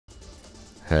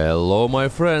Hello my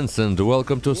friends and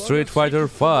welcome to Street Fighter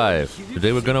 5.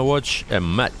 Today we're gonna watch a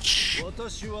match.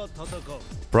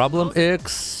 Problem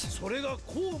X,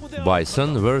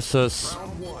 Bison versus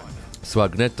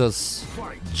Swagneto's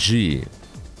G.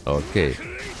 Okay.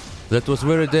 That was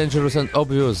very dangerous and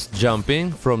obvious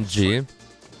jumping from G.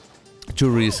 Too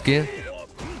risky.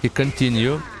 He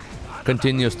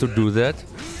continues to do that.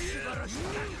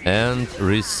 And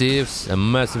receives a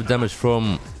massive damage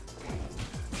from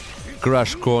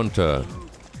Crash counter.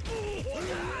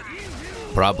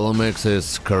 Problem X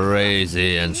is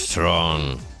crazy and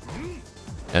strong.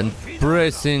 And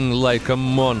pressing like a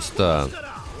monster.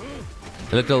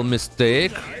 Little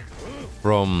mistake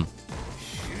from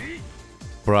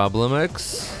Problem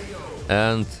X.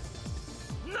 And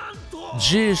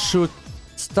G should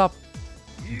stop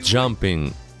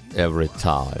jumping every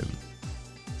time.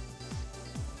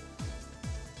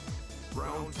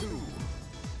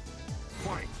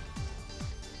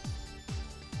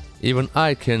 Even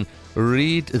I can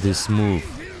read this move.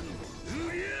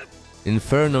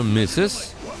 Inferno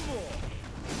misses.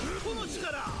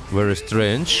 Very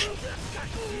strange.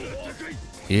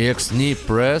 EX knee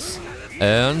press.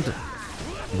 And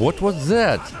what was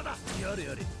that?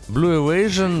 Blue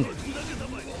evasion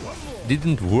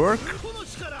didn't work.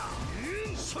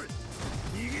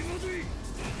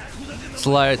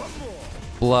 Slide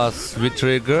plus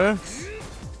V-trigger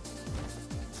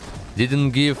didn't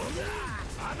give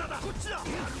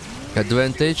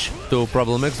advantage to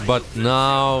Problem X, but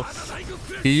now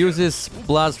he uses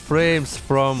plus frames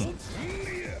from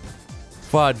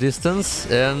far distance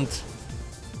and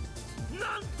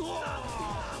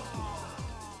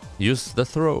use the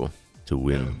throw to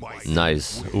win.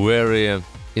 Nice, very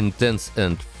intense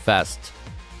and fast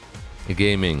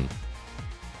gaming.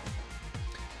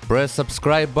 Press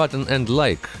subscribe button and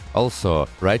like. Also,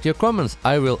 write your comments,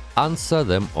 I will answer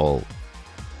them all.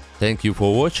 Thank you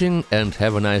for watching and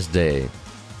have a nice day.